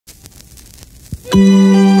Met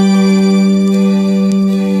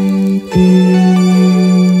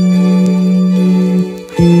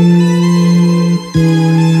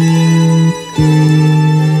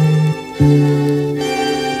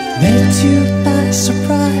you by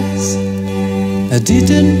surprise. I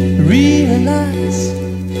didn't realize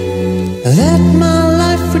that my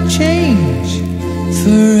life would change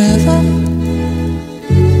forever.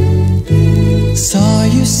 Saw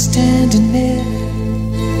you standing there,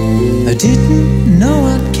 I didn't know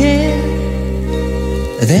I'd care.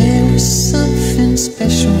 There was something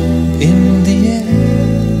special in the air.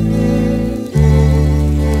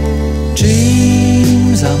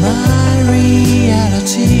 Dreams are my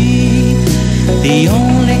reality, the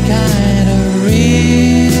only kind of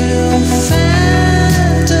real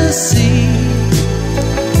fantasy.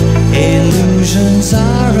 Illusions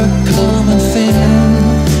are a common thing.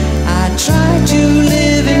 I try to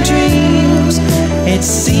live in dreams. It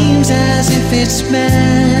seems as if it's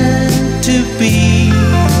meant to be.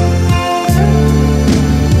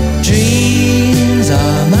 Dreams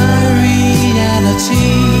are my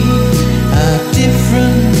reality, a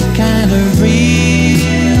different kind of reality.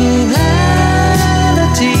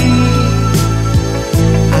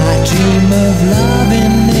 I dream of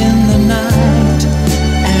loving in the night,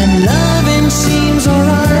 and loving seems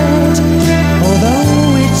alright,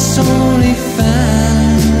 although it's only fantasy.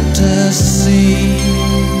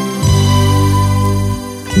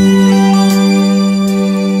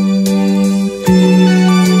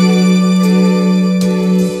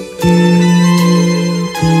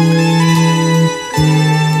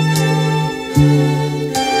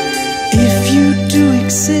 If you do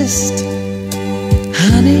exist,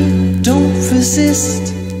 honey, don't resist.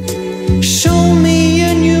 Show me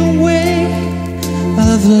a new way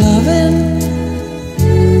of loving.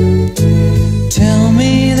 Tell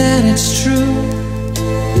me that it's true.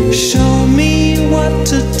 Show me what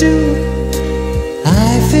to do.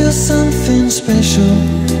 I feel something special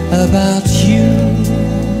about you.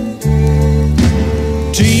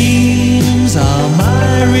 Dreams are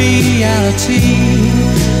my reality,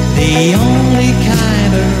 the only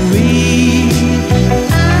kind of reality.